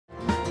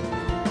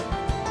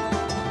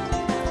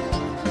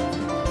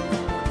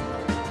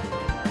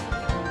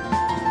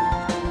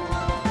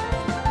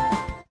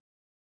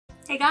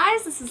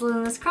guys, this is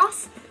Luminous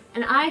Cross,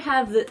 and I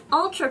have the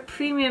Ultra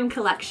Premium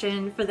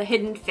Collection for the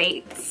Hidden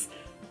Fates,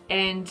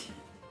 and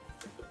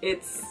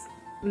it's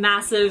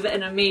massive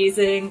and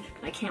amazing.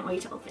 I can't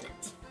wait to open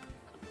it.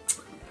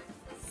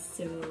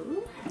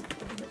 So,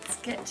 let's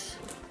get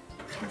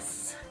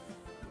this open.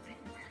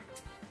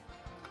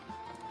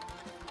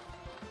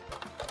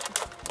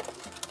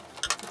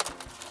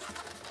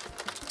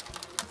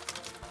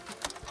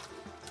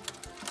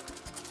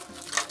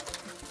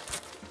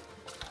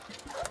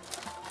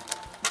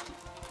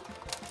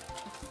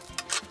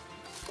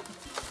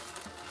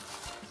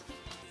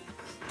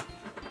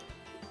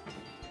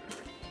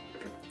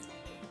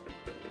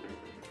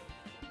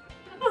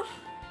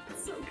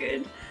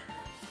 Good.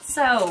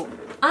 So,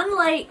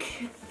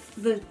 unlike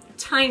the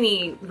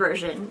tiny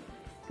version,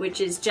 which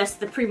is just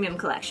the premium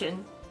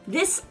collection,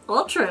 this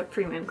ultra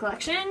premium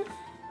collection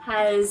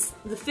has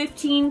the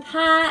 15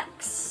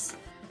 packs,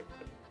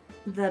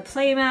 the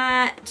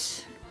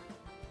playmat,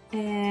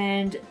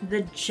 and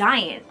the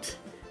giant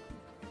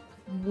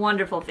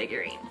wonderful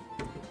figurine.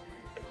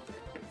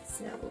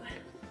 So,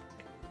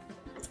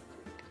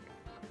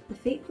 the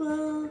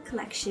fateful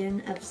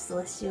collection of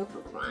celestial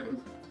Pokemon.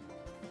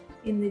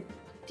 In the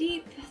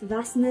deep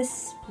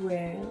vastness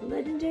where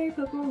legendary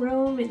Pokemon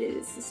roam, it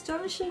is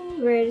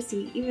astonishing rare to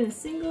see even a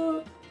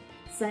single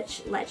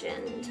such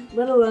legend,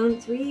 let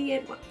alone 3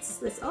 at once.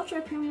 This ultra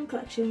premium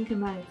collection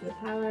combines the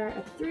power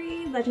of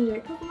 3 legendary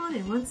Pokemon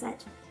in one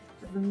set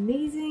of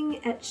amazing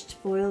etched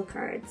foil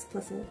cards,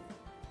 plus a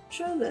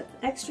trove of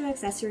extra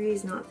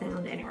accessories not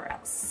found anywhere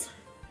else.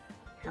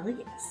 Hell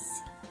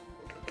yes.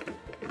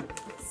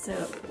 So,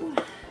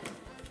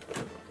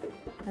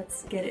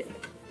 let's get it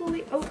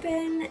fully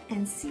open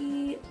and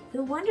see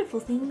the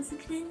wonderful things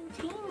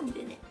contained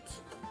in it.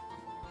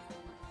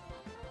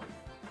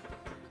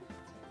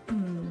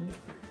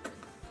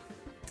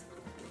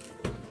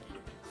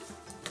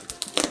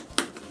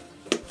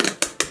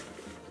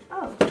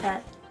 Oh,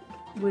 that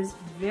was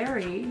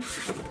very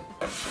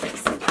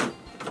exciting.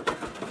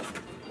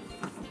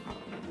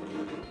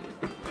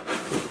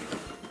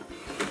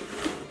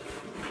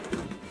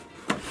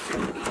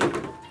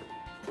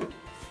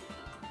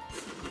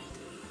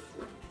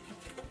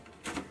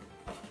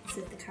 So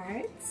the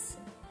cards.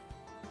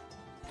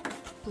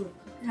 We'll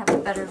have a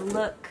better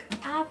look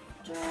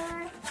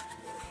after.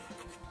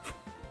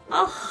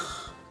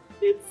 Oh,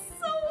 it's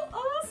so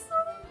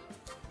awesome!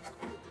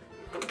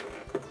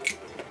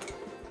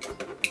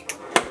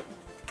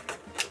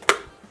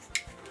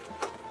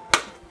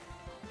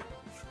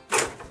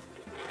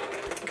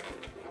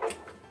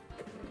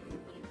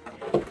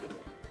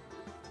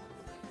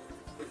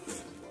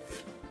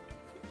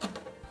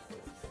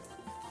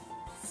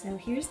 So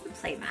here's the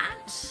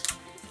playmat.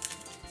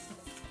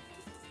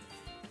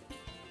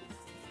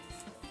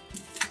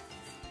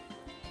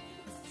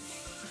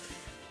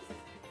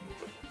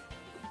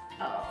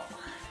 Oh,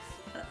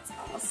 that's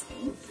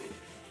awesome.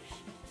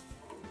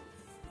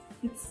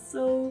 It's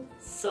so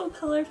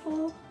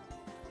colorful.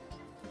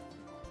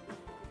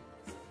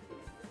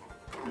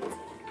 It's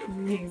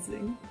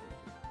amazing.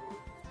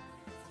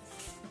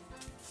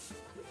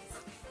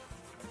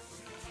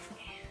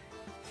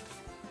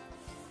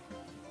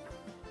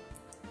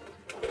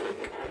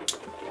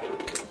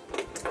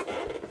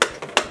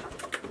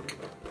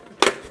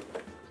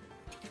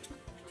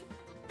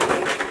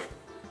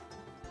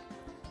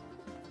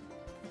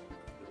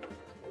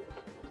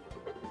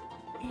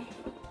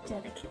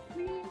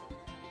 Delicately.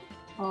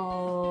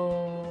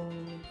 Oh.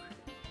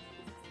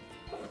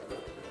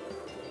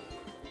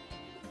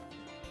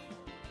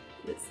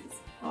 This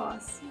is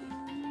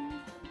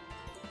awesome.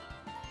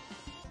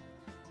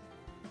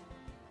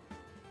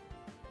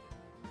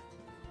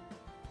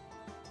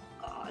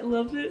 Oh, I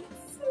love it.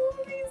 It's so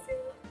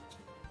amazing.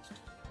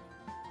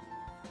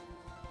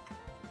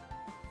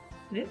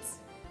 And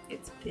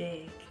it's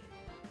big.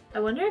 I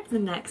wonder if the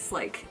next,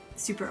 like,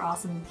 super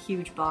awesome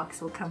huge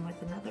box will come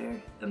with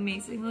another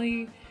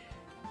amazingly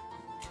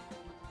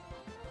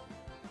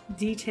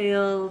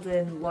detailed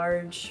and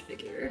large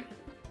figure.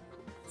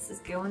 This is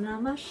going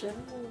on my shelf.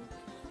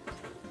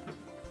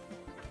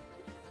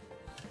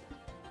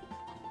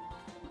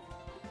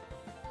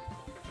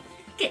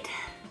 Good.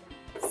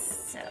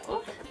 So,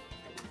 oh,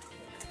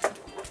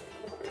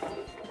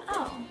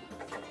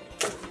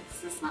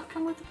 does this not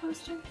come with the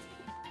poster?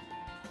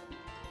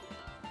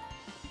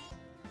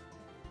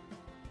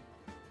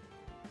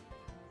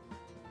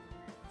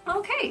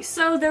 Okay,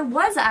 so there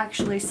was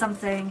actually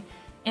something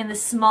in the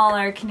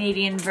smaller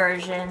Canadian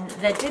version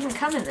that didn't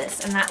come in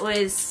this, and that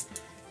was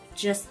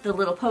just the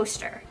little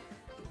poster.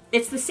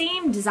 It's the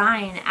same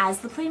design as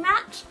the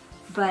playmat,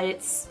 but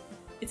it's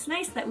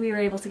nice that we were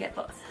able to get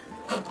both.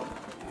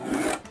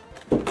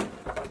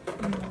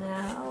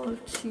 Now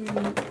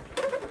to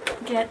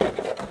get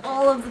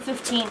all of the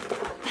 15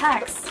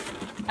 packs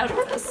out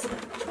of this.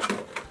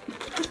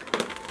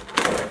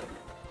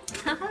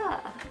 Haha!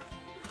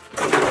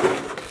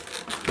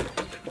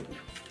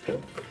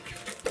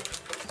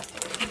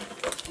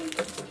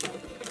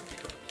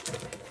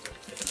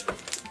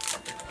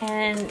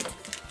 And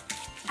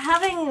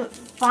having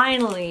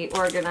finally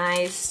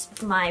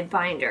organized my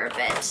binder a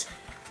bit.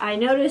 I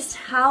noticed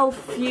how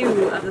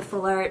few of the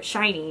Full Art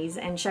shinies,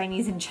 and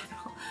shinies in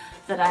general,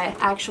 that I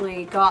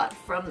actually got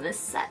from this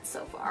set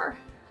so far,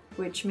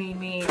 which made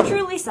me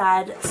truly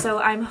sad. So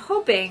I'm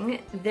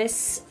hoping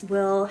this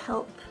will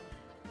help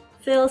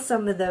fill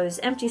some of those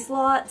empty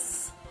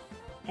slots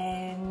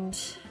and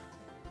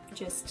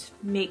just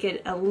make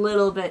it a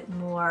little bit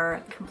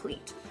more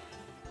complete.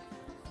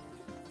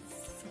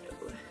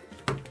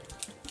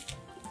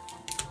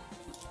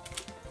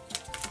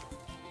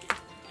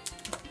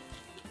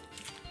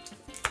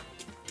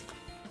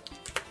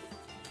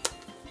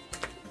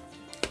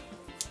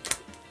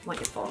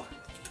 Wonderful.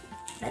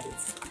 That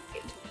is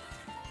good.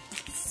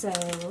 So,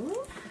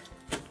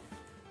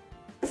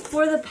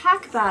 for the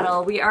pack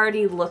battle, we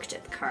already looked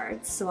at the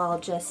cards, so I'll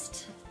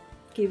just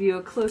give you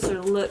a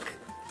closer look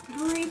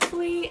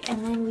briefly,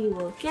 and then we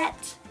will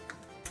get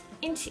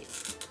into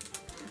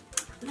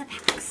the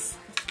packs,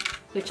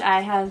 which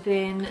I have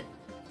been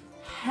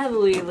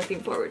heavily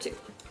looking forward to.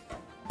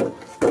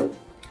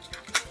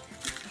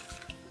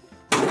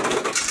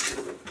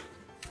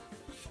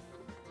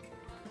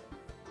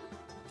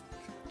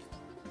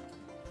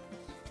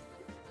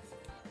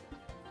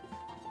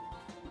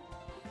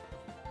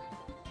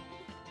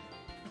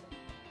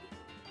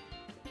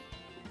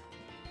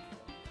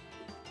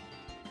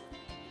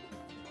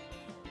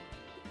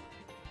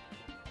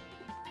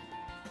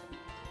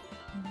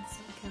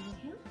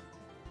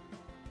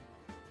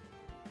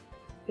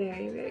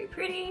 Very, very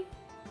pretty.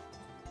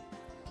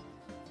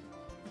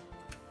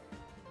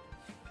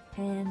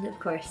 And of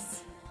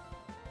course,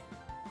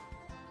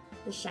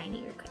 the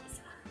shiny Rayquaza.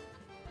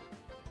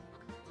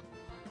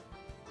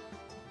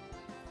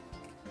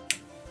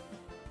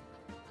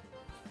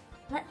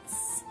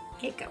 Let's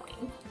get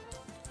going.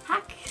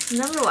 Pack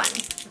number 1.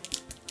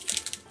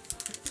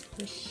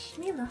 Wish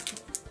me luck.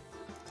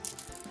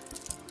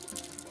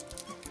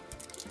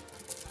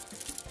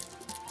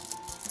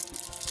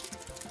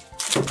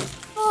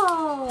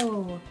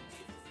 Oh,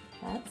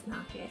 that's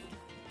not good.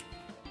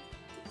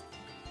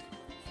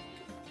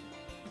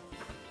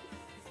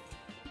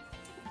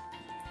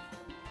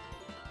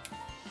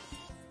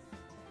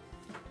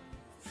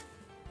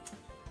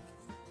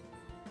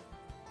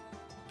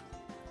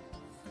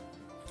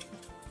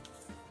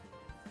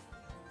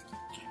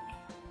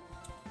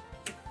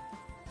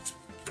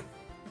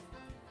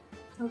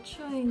 I'll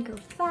try and go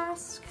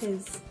fast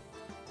because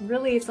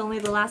really it's only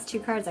the last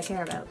 2 cards I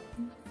care about.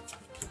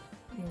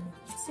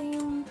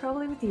 Same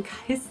probably with you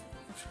guys.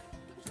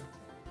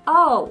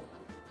 Oh,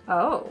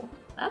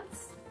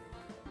 that's...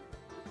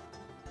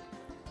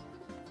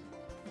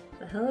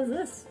 The hell is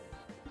this?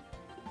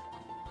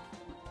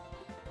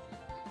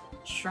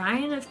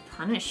 Shrine of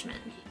Punishment.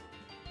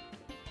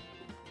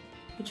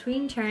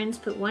 Between turns,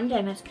 put 1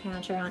 damage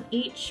counter on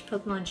each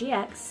Pokemon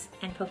GX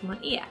and Pokemon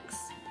EX,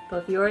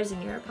 both yours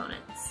and your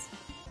opponent's.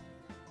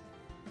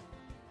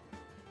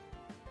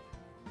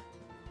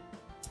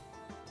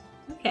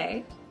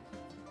 Okay.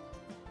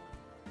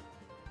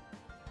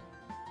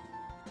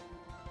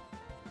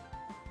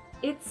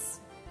 It's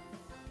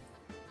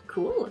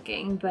cool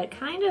looking, but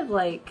kind of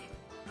like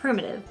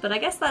primitive, but I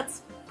guess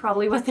that's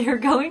probably what they were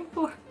going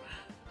for.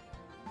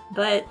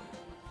 But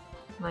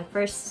my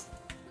first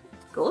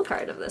gold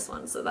card of this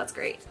one, so that's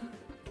great.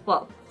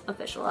 Well,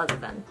 official other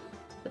than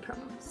the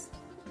promos.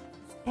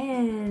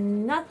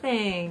 And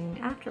nothing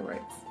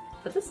afterwards,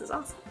 but this is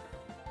awesome.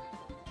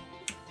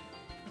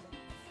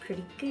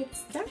 Pretty good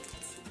start.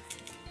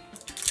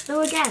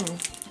 So again,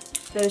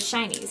 those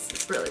shinies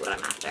is really what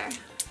I'm after.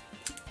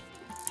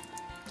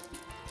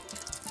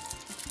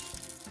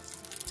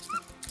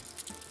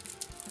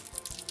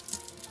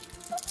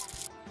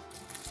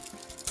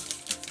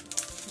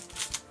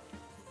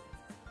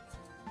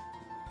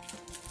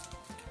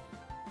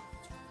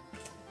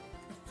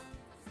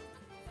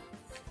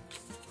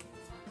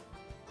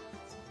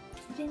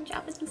 I didn't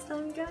drop it this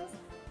time, guys.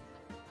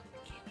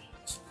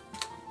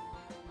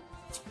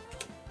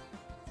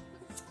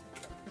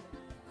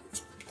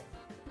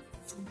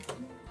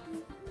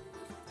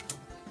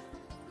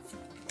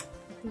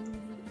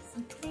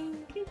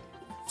 Something good.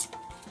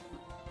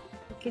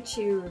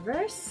 Pikachu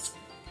Reverse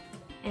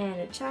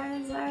and a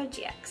Charizard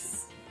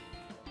GX.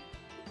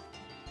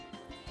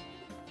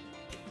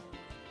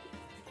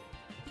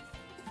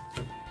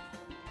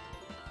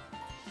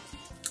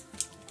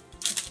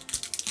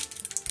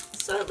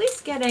 So at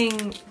least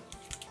getting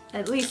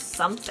at least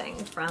something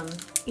from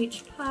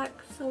each pack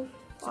so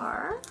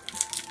far.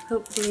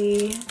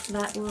 Hopefully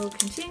that will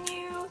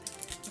continue,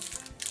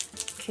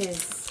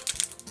 because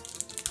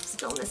I'm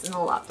still missing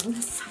a lot from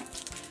this side.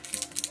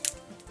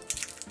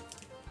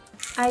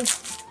 I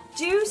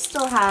do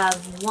still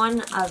have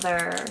one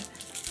other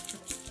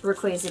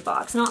Rayquaza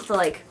box, not the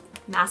like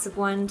massive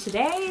one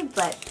today,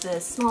 but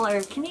the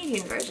smaller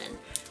Canadian version.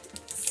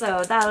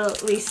 So that'll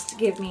at least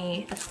give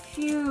me a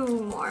few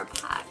more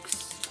packs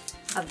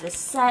of this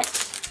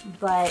set,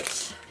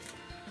 but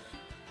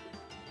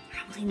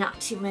probably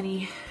not too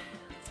many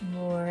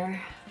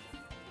more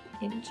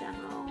in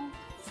general,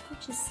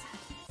 which is sad.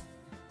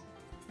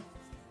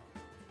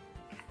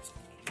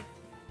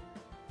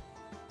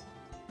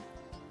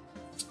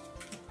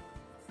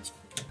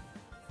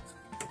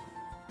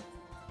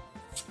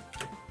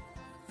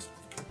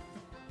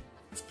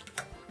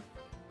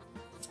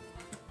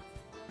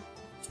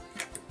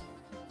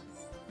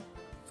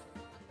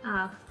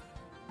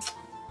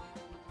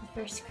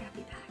 first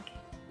crappy pack.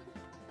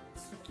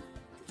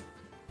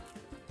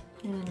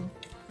 And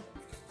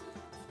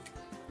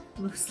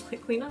most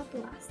likely not the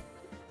last.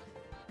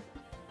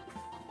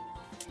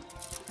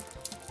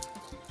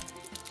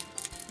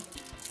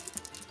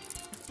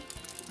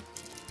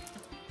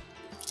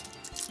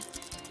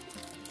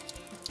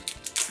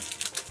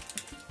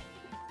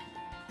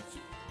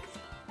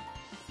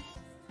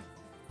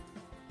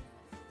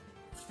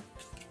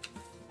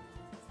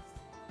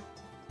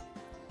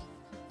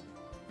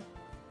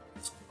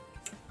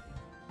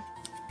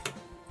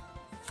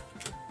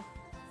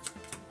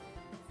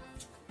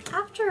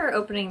 After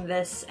opening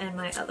this and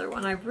my other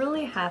one, I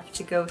really have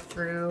to go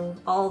through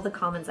all the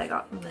commons I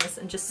got from this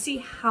and just see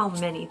how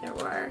many there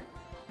were.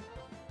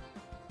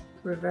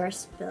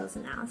 Reverse Bill's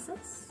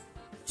Analysis.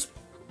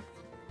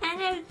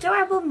 And an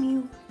adorable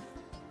Mew.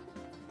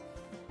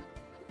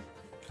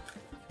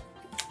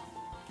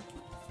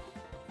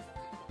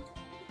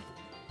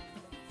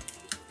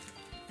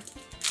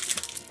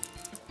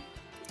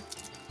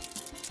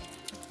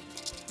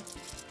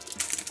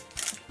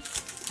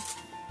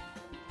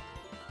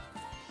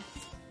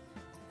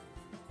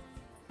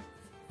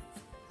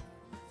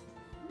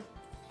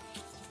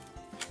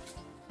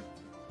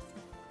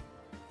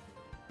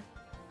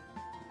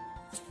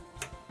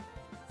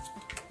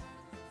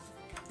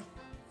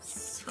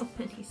 So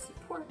many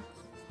supports.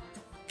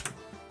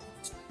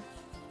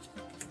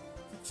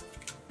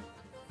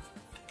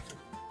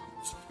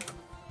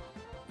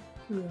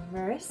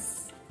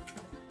 Reverse.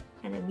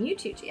 And a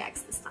Mewtwo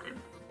GX this time.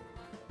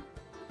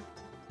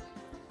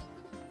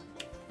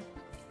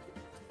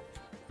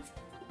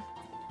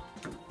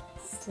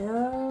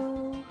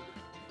 Still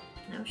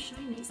no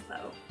shinies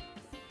though.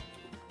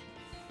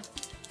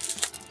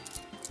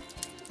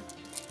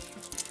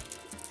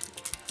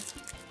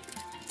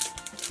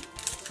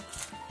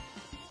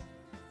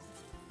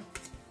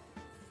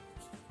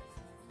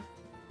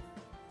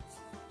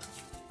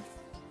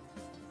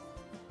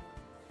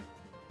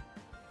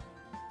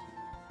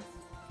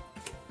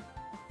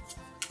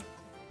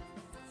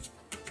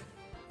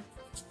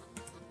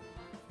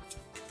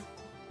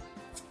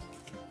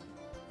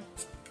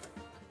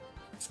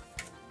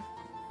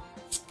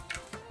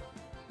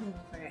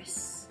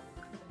 Reverse.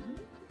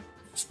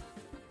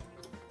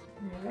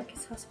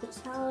 Rekus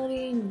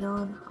Hospitality,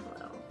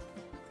 non-hollow.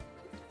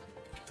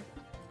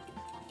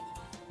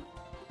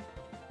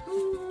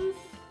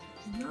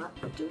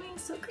 Not doing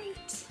so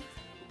great.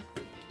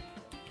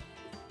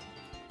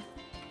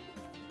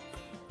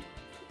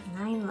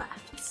 9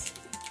 left.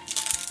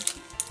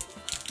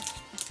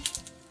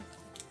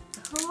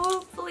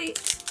 Hopefully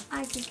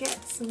I could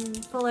get some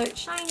full art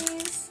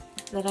shinies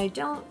that I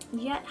don't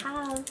yet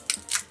have.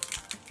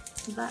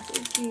 That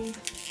would be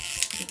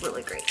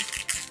really great.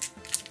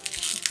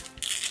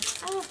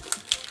 Ah.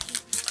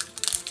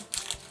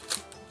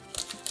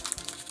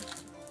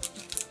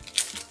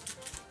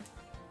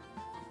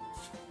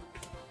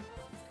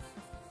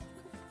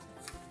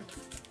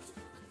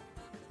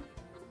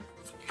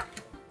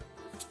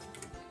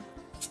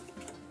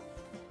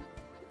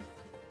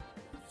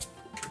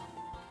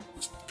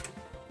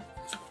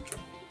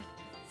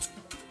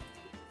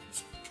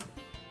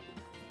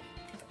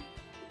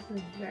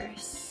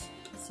 Reverse.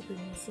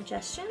 Subliminal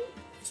Suggestion.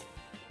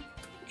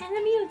 And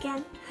a Mew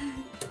again.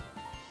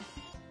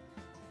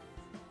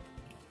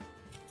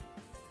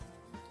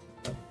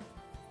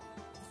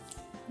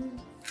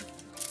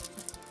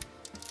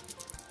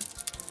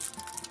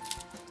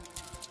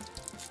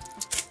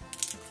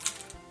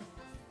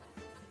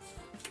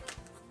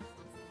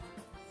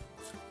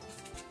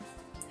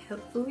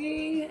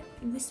 Hopefully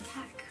this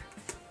pack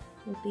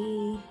will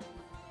be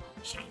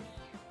shiny.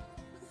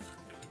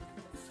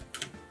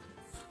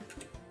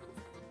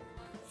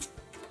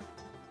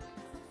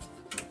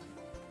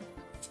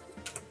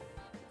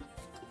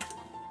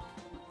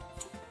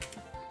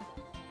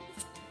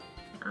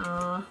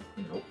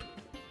 Nope.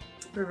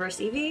 Reverse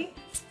Eevee.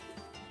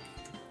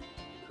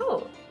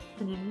 Oh,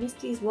 and a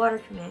Misty's Water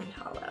Command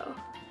Hollow.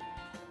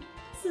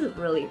 This is a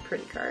really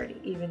pretty card,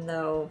 even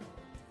though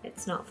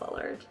it's not full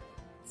art.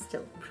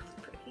 Still really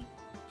pretty.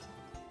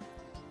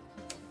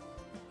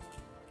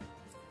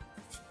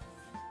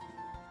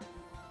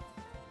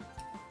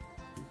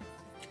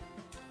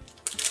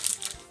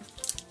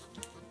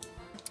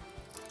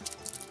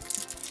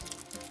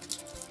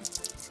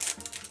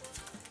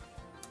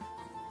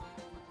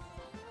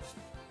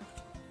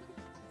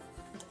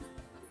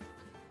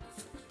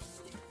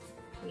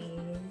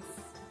 Please.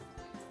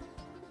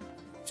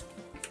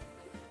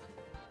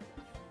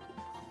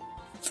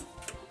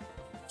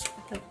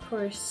 Of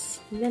course,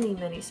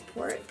 many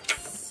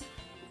supports.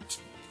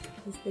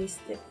 As they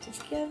stick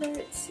together,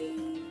 it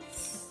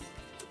seems.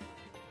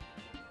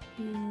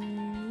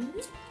 And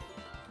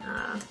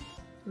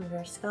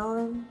Reverse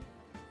Golem.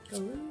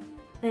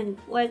 And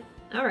what?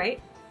 Alright,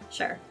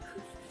 sure.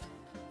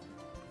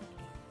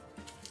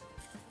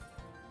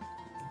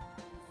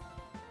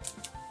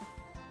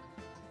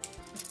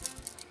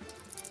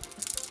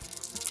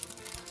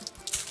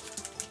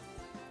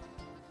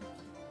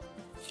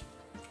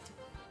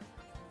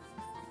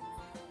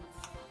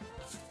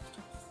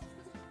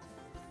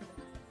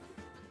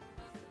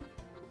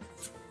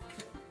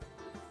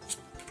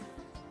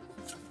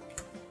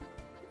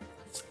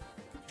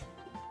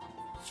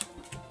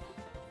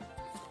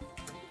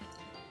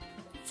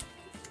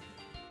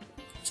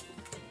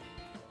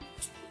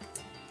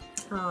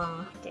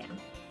 Aw, damn.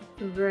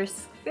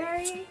 Reverse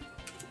Fairy.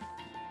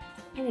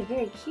 And a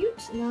very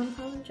cute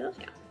non-common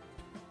JoJo.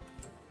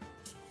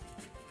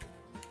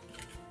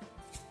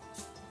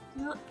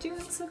 Not doing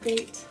so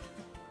great.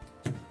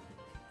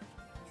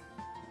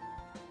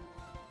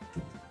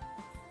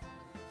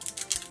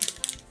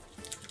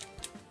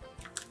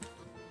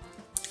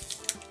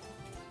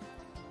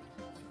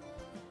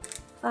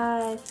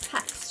 Five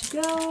packs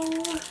to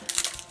go.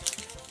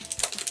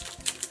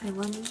 I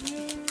wonder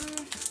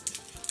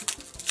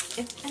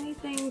if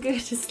anything good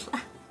is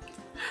left.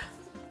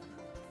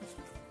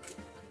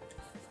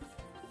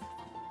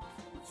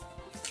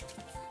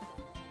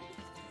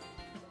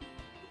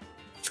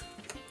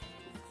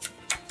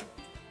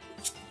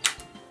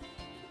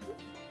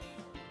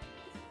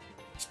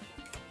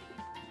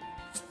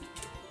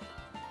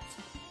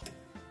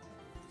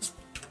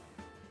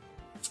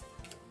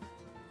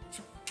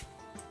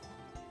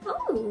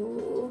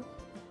 Oh,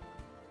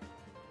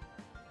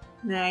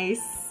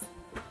 nice.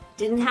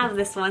 Didn't have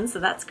this one, so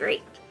that's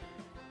great.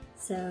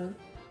 So,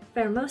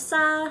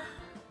 Pheromosa,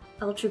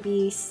 Ultra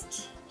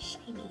Beast,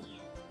 shiny.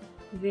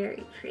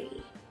 Very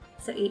pretty.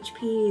 So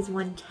HP is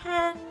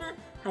 110,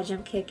 high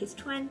jump kick is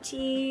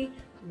 20,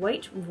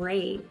 white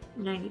ray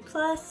 90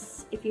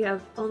 plus. If you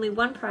have only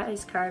one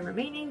prize card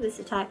remaining, this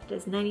attack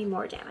does 90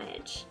 more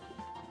damage.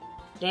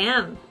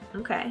 Damn,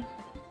 okay.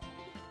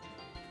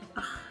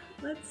 Ah,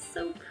 that's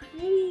so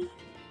pretty.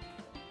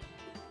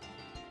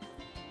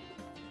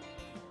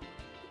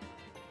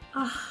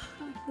 Ah,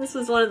 this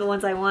was one of the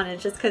ones I wanted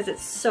just because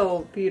it's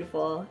so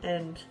beautiful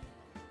and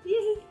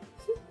yay.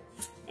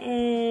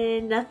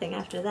 And nothing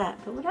after that,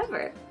 but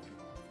whatever.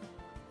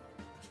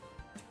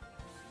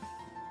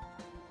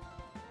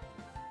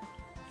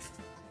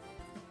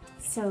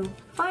 So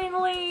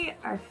finally,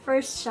 our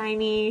first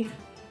shiny,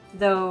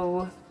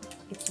 though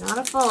it's not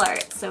a full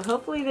art, so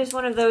hopefully there's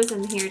one of those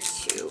in here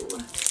too.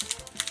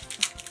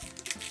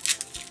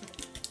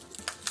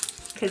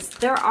 Because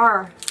there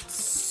are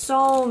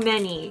so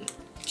many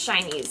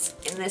shinies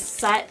in this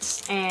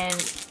set,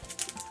 and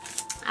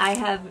I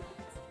have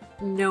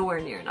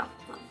nowhere near enough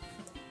of them.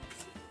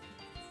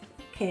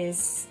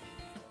 Because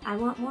I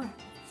want more.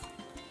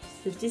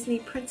 The Disney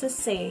princess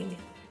saying.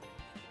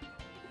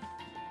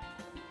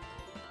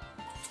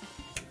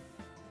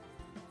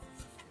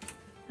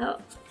 Oh,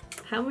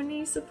 how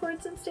many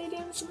supports and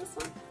stadiums in this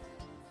one?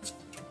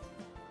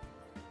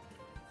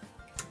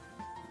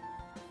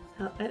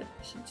 Oh, I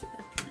should do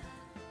that.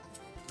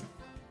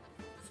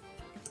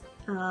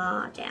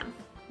 Aw, damn.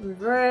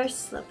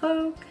 Reverse,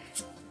 Slowpoke,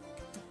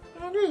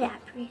 and a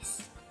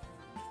Lapras.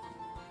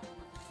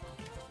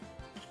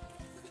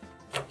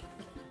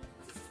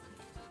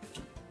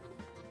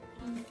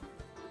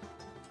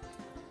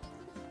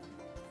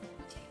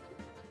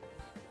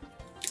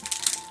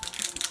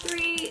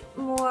 Three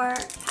more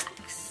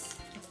packs.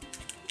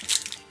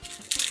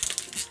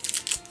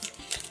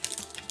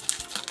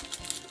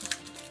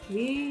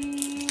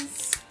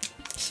 These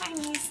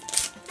shinies.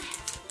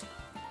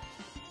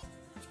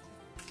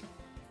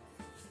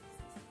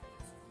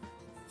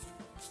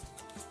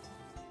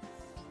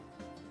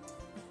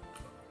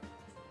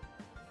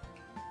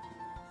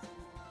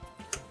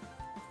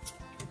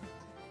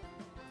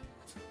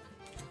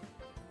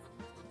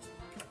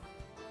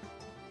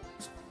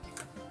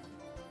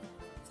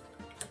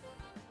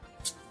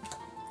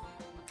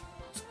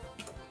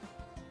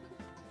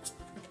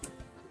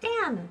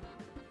 Damn!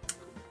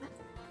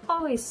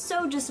 Always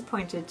so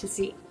disappointed to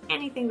see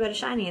anything but a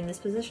shiny in this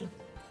position.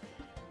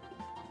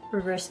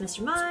 Reverse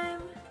Mr.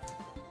 Mime,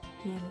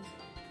 and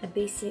a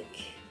basic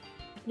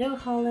no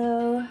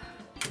holo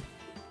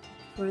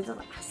for the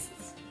last.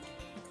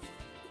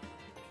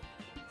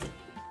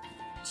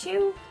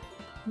 Two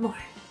more.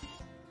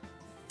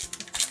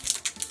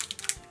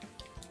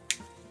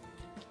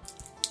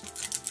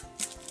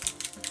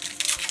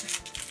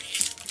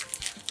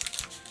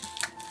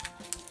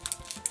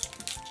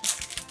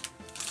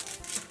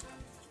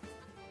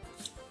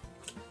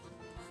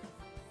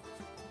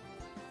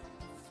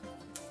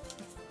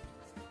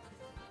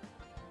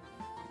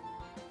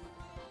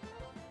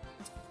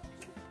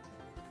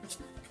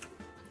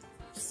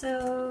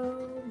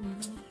 So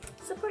many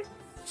supports.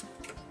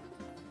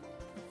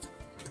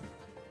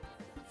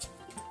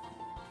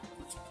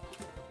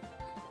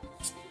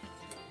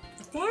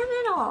 Damn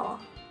it all!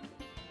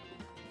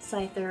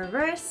 Scyther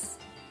reverse,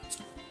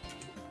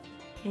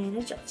 and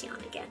a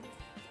Jolteon again.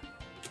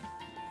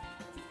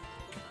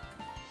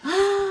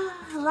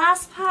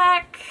 Last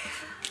pack.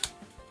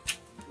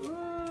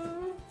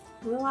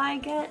 Will I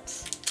get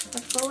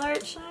a full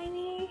art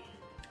shiny?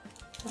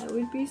 That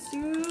would be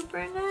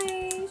super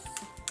nice.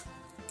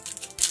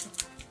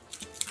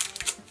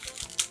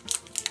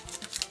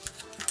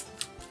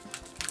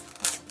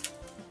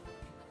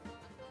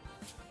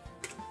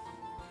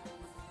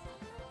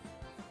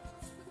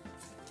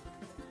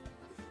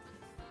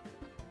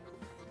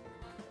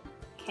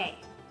 Okay,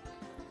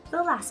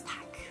 the last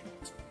pack.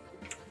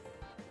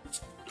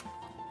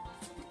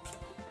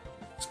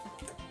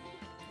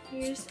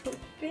 Here's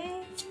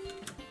hoping.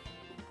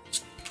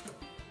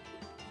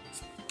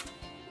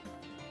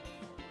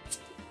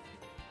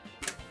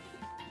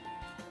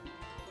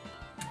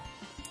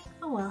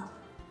 Oh well.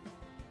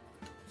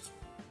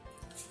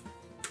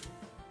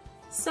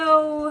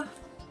 So,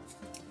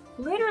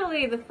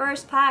 literally the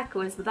first pack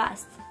was the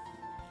best.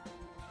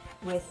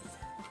 With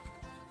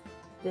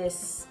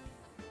this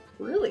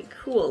really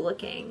cool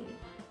looking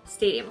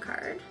stadium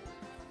card.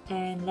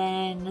 And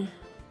then,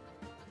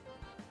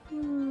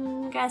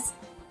 I guess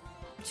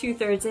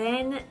 2/3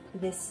 in,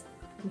 this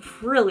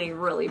really,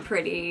 really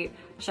pretty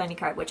shiny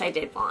card, which I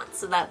did want,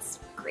 so that's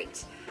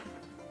great.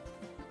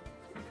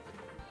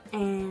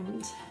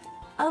 And,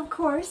 of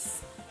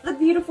course, the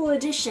beautiful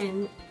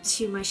addition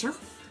to my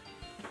shelf.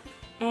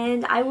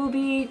 And I will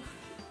be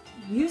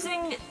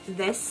using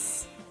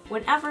this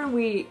whenever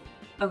we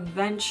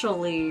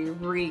eventually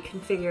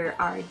reconfigure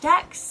our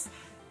decks,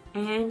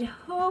 and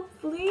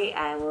hopefully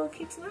I will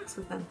kick some ass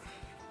with them.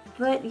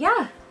 But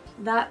yeah,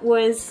 that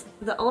was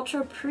the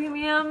Ultra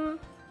Premium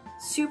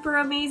super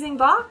amazing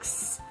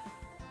box.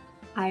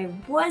 I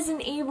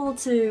wasn't able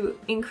to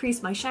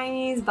increase my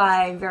shinies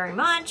by very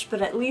much,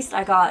 but at least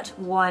I got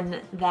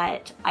one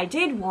that I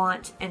did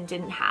want and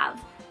didn't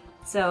have,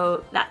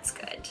 so that's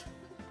good.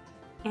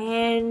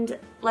 And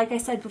like I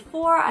said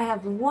before, I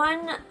have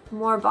one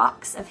more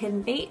box of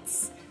Hidden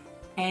Fates,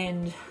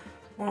 and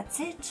that's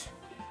it.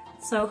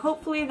 So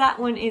hopefully that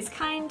one is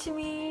kind to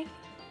me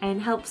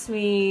and helps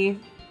me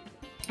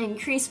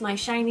increase my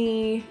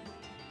shiny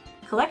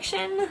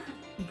collection,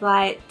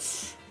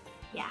 but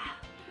yeah.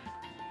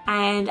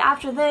 And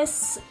after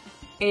this,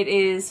 it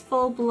is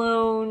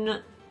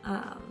full-blown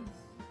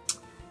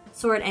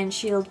Sword and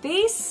Shield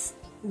base,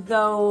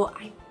 though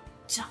I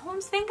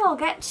don't think I'll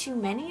get too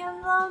many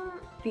of them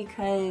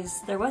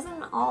because there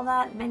wasn't all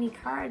that many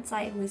cards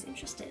I was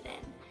interested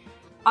in.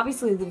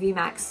 Obviously the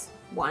VMAX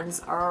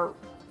ones are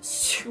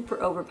super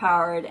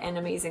overpowered and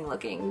amazing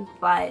looking,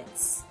 but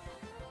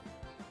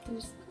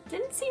there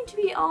didn't seem to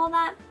be all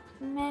that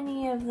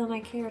many of them I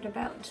cared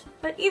about.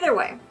 But either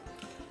way,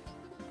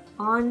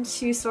 on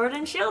to Sword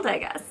and Shield, I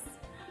guess.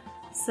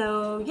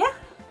 So yeah,